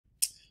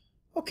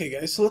Okay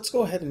guys, so let's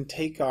go ahead and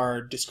take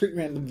our discrete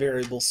random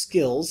variable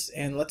skills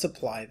and let's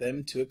apply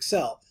them to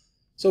Excel.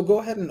 So go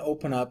ahead and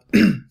open up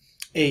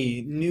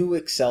a new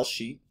Excel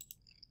sheet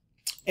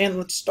and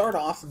let's start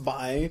off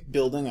by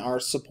building our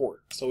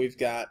support. So we've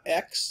got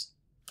X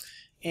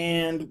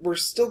and we're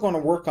still going to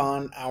work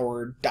on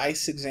our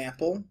dice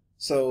example.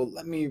 So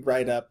let me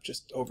write up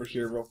just over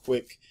here real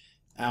quick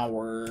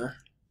our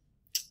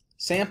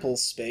sample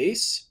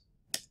space.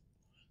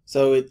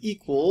 So it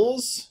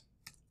equals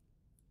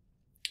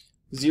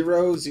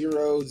 0,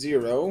 0,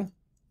 0,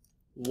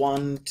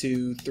 1,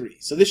 2, 3.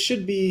 So this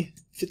should be,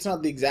 if it's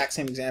not the exact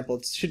same example,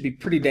 it should be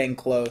pretty dang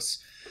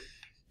close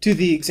to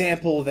the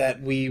example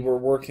that we were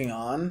working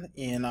on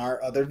in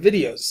our other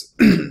videos,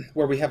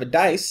 where we have a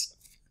dice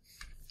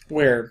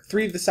where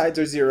 3 of the sides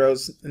are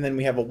zeros, and then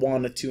we have a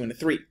 1, a 2, and a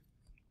 3.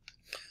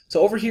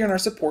 So over here in our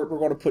support, we're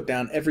going to put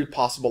down every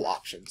possible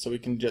option. So we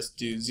can just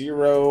do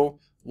 0,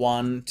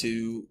 1,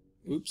 2,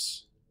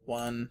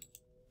 1,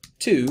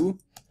 2,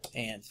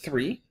 and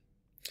 3.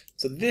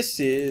 So this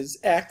is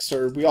X,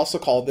 or we also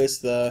call this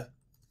the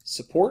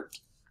support.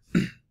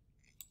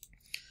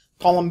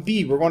 Column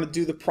B, we're going to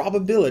do the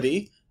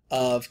probability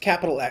of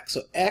capital X.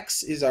 So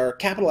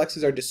capital X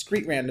is our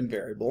discrete random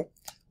variable.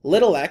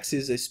 Little x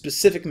is a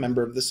specific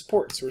member of the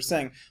support. So we're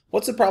saying,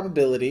 what's the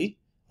probability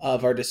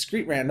of our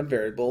discrete random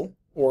variable,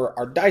 or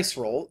our dice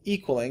roll,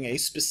 equaling a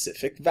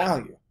specific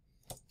value?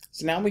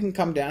 So now we can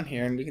come down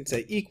here and we can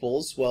say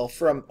equals, well,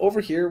 from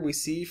over here we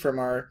see from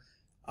our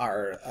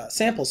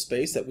sample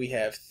space that we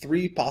have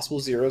 3 possible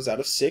zeros out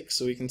of 6,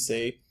 so we can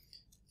say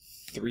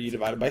 3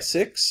 divided by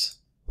 6,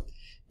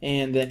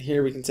 and then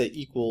here we can say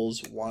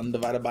equals 1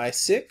 divided by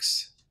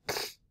 6,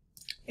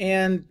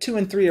 and 2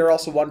 and 3 are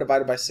also 1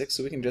 divided by 6,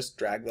 so we can just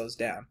drag those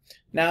down.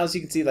 Now as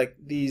you can see, like,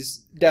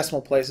 these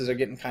decimal places are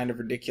getting kind of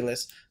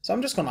ridiculous, so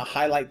I'm just going to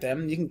highlight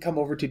them. You can come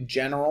over to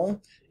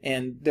General,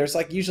 and there's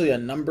like usually a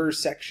number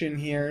section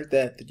here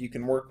that you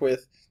can work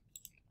with.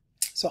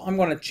 So I'm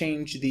going to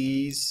change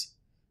these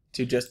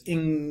to just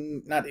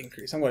not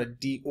increase. I'm going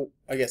to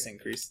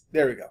increase.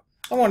 There we go.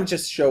 I want to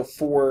just show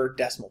 4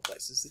 decimal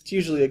places. It's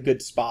usually a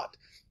good spot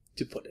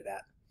to put it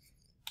at.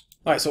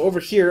 All right, so over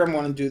here I'm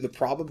going to do the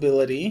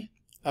probability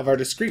of our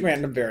discrete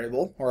random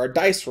variable, or our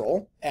dice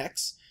roll,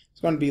 X,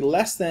 is going to be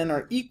less than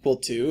or equal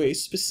to a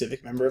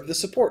specific member of the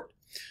support.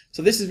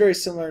 So this is very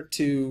similar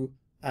to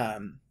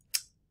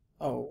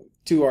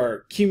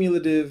our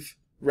cumulative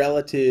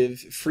relative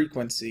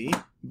frequency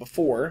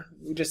before.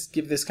 We just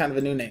give this kind of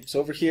a new name.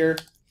 So over here,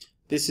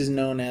 this is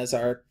known as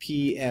our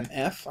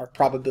PMF, our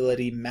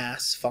probability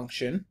mass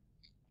function.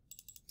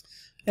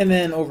 And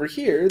then over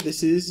here,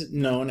 this is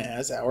known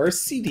as our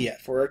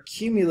CDF, or our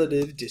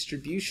cumulative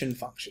distribution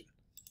function.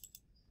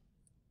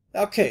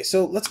 Okay,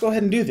 so let's go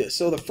ahead and do this.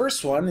 So the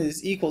first one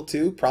is equal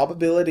to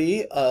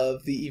probability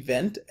of the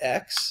event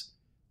X,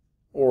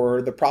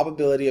 or the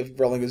probability of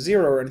rolling a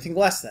 0 or anything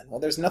less than. Well,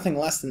 there's nothing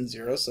less than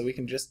 0, so we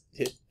can just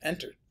hit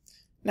enter.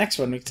 Next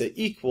one, we can say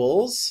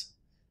equals,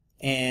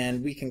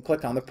 and we can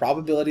click on the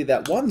probability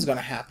that 1's going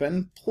to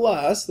happen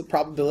plus the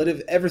probability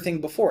of everything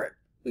before it.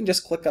 We can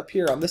just click up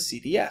here on the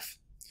CDF.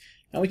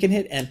 And we can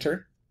hit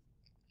enter.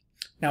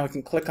 Now we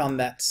can click on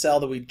that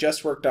cell that we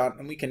just worked on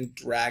and we can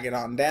drag it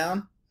on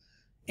down.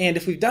 And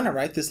if we've done it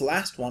right, this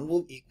last one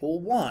will equal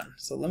 1.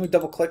 So let me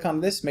double click on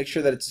this, make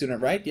sure that it's doing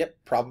it right. Yep,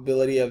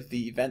 probability of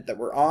the event that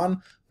we're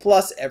on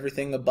plus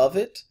everything above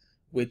it,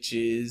 which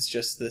is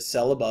just the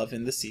cell above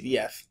in the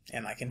CDF.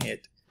 And I can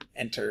hit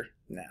enter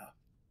now.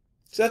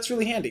 So that's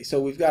really handy. So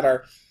we've got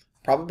our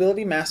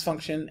probability mass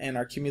function and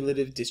our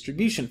cumulative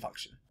distribution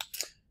function.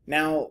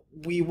 Now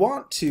we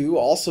want to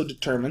also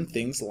determine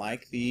things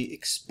like the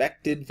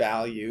expected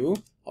value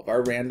of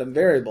our random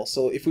variable.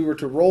 So if we were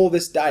to roll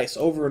this dice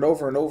over and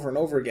over and over and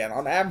over again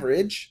on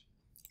average,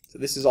 so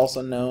this is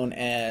also known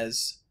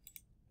as,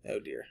 oh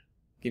dear,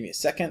 give me a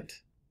second.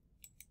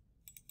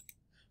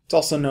 It's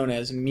also known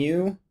as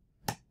mu.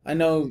 I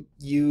know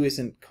U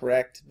isn't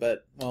correct,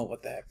 but well,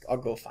 what the heck, I'll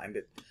go find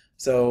it.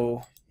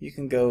 So you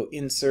can go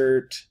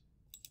insert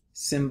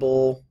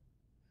symbol.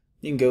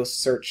 You can go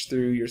search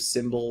through your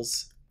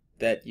symbols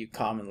that you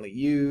commonly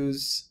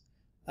use.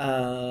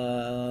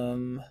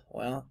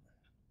 Well,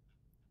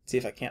 see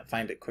if I can't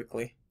find it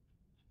quickly.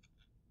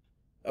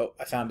 Oh,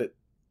 I found it.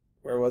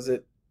 Where was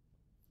it?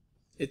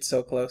 It's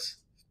so close.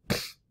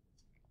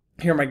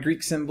 Here are my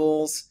Greek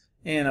symbols,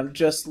 and I'm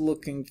just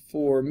looking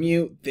for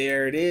mu.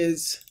 There it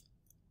is.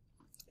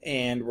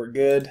 And we're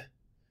good.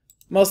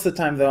 Most of the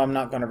time, though, I'm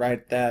not going to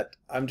write that.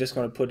 I'm just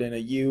going to put in a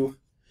U,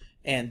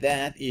 and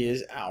that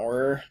is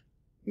our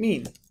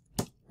mean,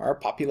 our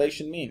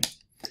population mean.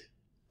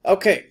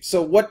 Okay,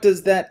 so what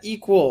does that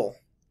equal?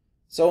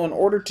 So in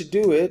order to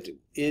do it,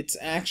 it's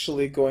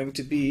actually going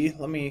to be,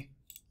 let me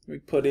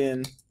put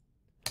in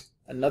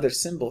another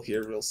symbol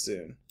here real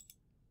soon.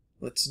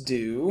 Let's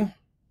do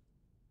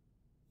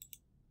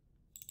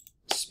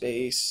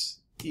space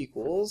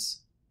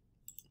equals.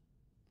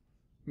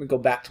 Let me go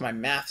back to my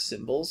math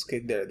symbols. Okay,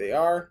 there they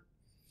are.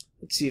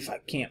 Let's see if I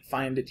can't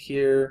find it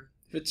here.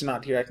 If it's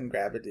not here, I can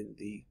grab it in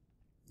the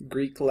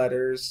Greek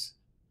letters.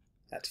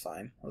 That's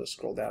fine. I'll just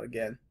scroll down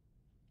again.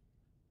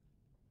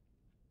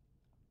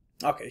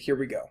 Okay, here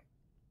we go.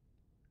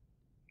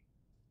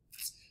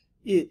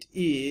 It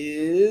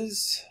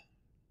is...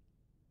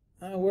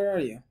 where are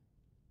you?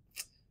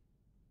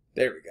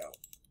 There we go.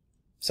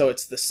 So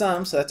it's the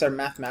sum, so that's our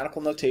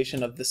mathematical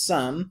notation of the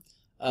sum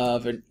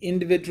of an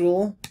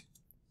individual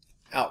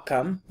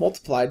outcome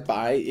multiplied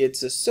by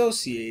its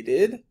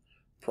associated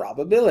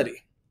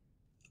probability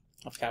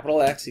of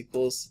capital X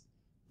equals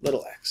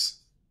little x.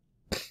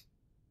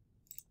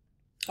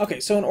 Okay,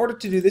 so in order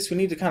to do this, we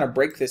need to kind of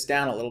break this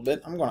down a little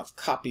bit. I'm going to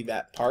copy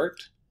that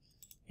part,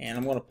 and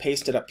I'm going to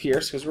paste it up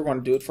here because we're going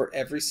to do it for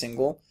every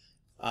single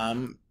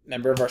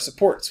member of our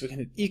support. So we can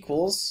hit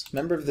equals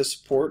member of the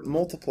support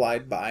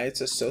multiplied by its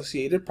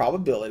associated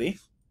probability,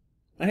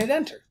 and hit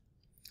enter.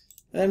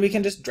 And then we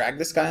can just drag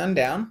this guy on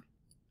down,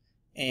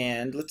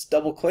 and let's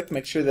double click,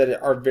 make sure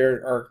that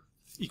our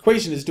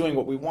equation is doing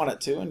what we want it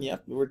to, and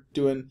yep, we're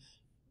doing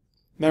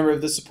member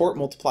of the support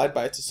multiplied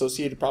by its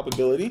associated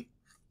probability.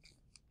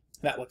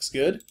 That looks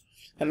good.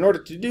 And in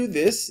order to do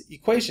this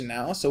equation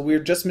now, so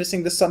we're just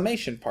missing the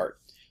summation part.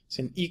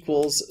 So in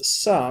equals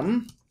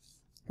sum,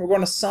 we're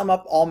going to sum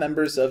up all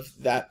members of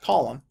that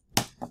column,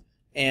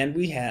 and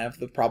we have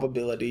the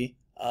probability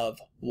of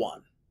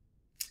 1.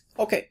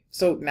 Okay,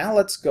 so now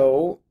let's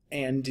go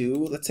and do,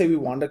 let's say we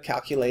want to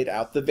calculate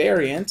out the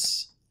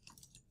variance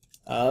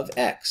of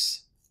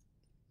x,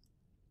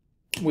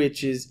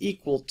 which is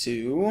equal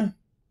to,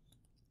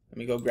 let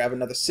me go grab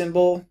another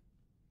symbol.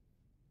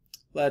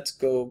 Let's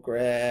go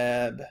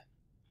grab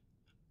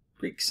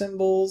Greek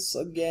symbols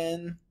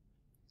again.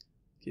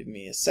 Give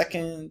me a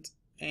second.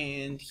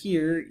 And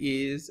here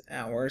is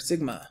our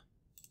sigma.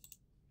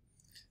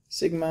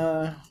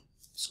 Sigma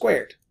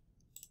squared.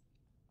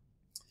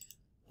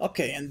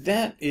 Okay, and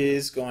that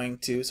is going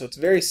to, so it's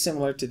very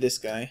similar to this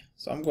guy.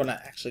 So I'm going to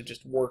actually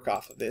just work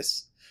off of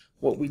this.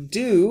 What we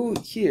do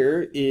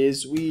here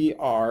is we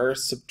are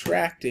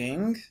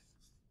subtracting,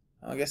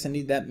 I guess I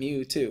need that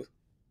mu too.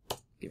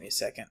 Give me a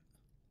second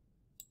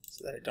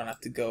so that I don't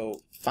have to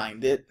go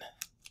find it.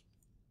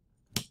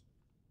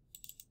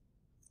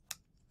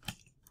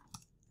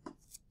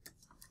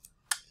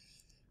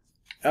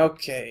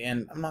 Okay,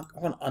 and I'm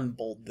going to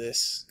unbold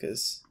this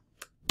because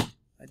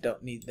I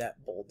don't need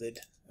that bolded.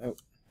 Oh,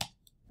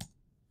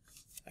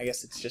 I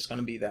guess it's just going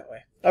to be that way.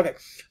 Okay,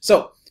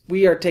 so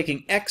we are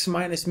taking x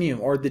minus mu,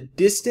 or the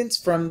distance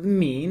from the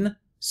mean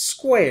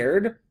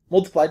squared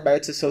multiplied by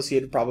its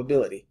associated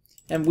probability.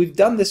 And we've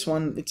done this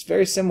one, it's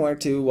very similar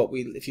to what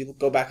we, if you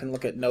go back and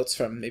look at notes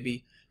from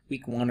maybe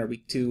week 1 or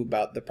week 2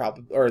 about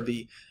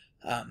the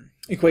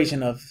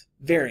equation of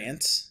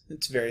variance,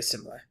 it's very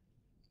similar.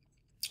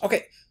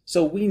 Okay,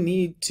 so we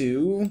need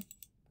to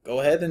go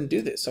ahead and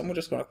do this. So I'm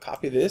just going to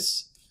copy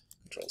this,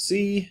 Control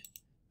C,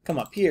 come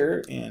up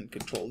here and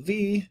Control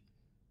V,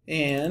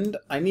 and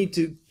I need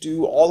to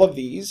do all of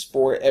these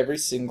for every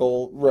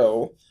single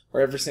row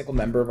or every single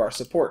member of our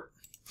support.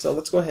 So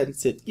let's go ahead and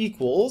hit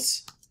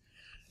equals,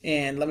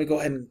 and let me go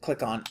ahead and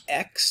click on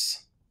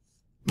x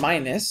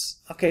minus,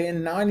 okay,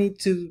 and now I need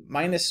to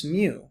minus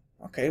mu.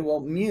 Okay,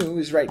 well, mu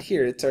is right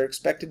here. It's our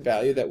expected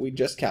value that we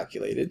just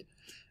calculated,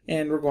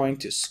 and we're going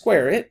to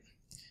square it,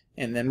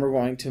 and then we're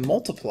going to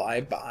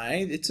multiply by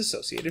its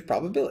associated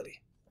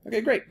probability.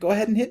 Okay, great. Go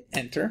ahead and hit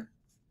enter.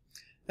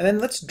 And then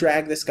let's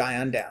drag this guy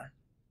on down.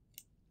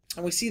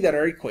 And we see that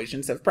our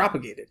equations have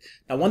propagated.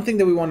 Now, one thing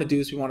that we want to do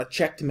is we want to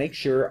check to make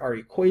sure our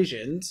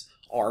equations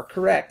are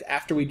correct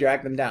after we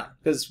drag them down.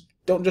 Because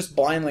don't just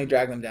blindly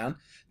drag them down.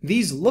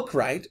 These look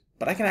right,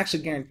 but I can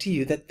actually guarantee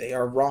you that they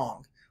are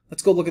wrong.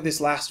 Let's go look at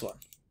this last one.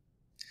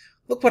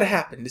 Look what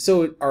happened.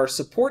 So our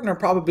support and our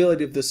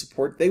probability of the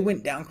support, they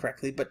went down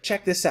correctly, but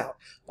check this out.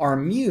 Our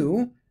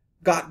mu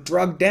got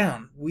drugged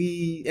down.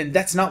 And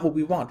that's not what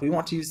we want. We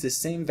want to use the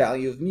same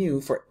value of mu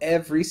for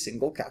every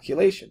single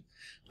calculation.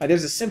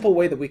 There's a simple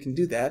way that we can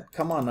do that.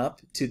 Come on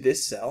up to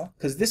this cell,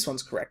 because this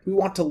one's correct. We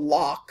want to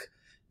lock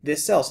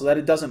this cell so that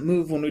it doesn't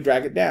move when we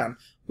drag it down.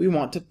 We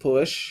want to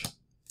push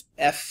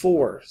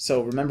F4.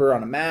 So remember,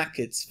 on a Mac,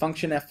 it's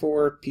function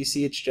F4,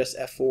 PC, it's just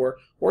F4,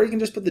 or you can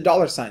just put the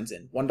dollar signs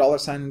in. $1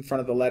 sign in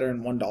front of the letter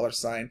and $1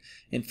 sign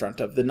in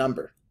front of the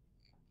number.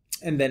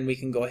 And then we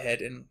can go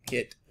ahead and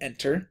hit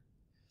enter,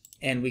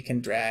 and we can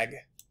drag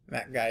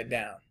that guy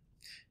down.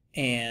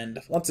 And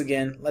once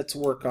again, let's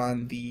work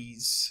on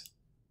these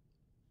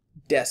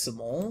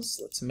decimals.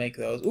 Let's make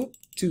those,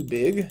 too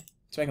big.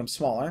 Let's make them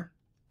smaller.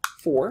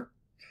 4.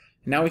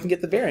 Now we can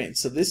get the variance.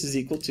 So this is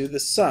equal to the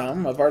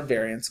sum of our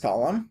variance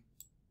column.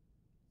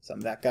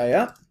 Sum that guy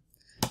up.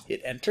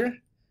 Hit enter.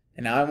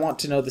 And now I want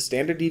to know the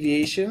standard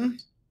deviation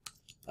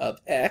of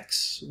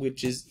x,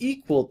 which is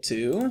equal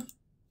to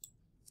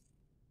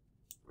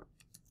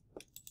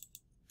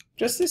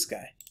just this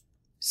guy,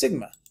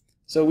 sigma.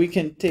 So we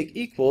can take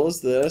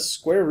equals the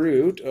square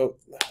root,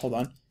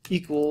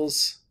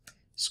 equals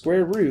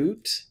square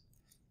root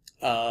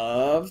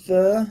of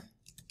the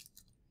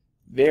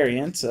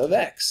variance of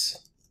x.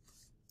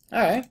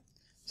 Alright,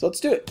 so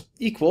let's do it.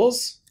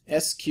 Equals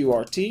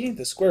SQRT,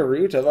 the square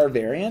root of our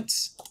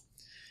variance.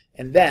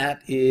 and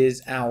that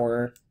is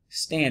our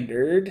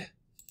standard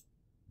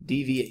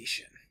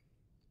deviation.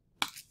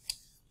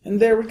 And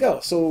there we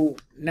go. So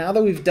now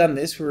that we've done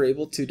this, we're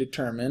able to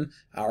determine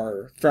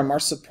from our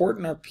support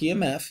in our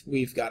PMF,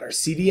 we've got our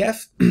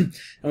CDF, and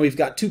we've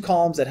got two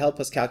columns that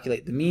help us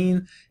calculate the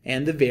mean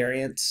and the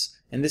variance.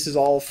 And this is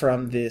all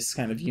from this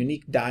kind of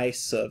unique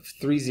dice of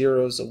 3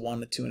 zeros, a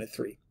 1, a 2, and a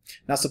 3.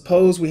 Now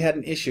suppose we had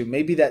an issue.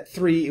 Maybe that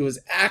 3, it was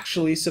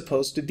actually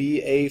supposed to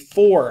be a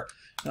 4.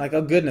 You're like,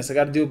 oh goodness, I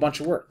got to do a bunch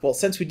of work. Well,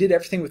 since we did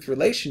everything with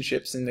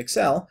relationships in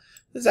Excel,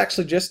 this is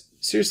actually just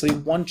seriously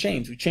one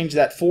change. We change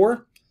that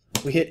 4,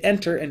 we hit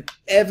enter, and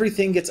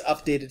everything gets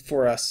updated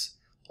for us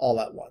all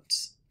at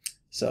once.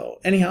 So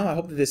anyhow, I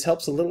hope that this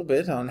helps a little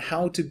bit on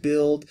how to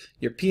build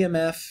your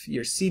PMF,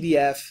 your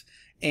CDF,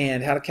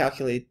 and how to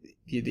calculate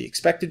the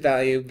expected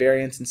value,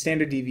 variance, and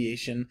standard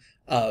deviation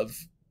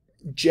of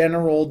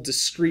general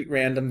discrete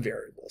random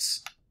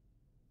variables.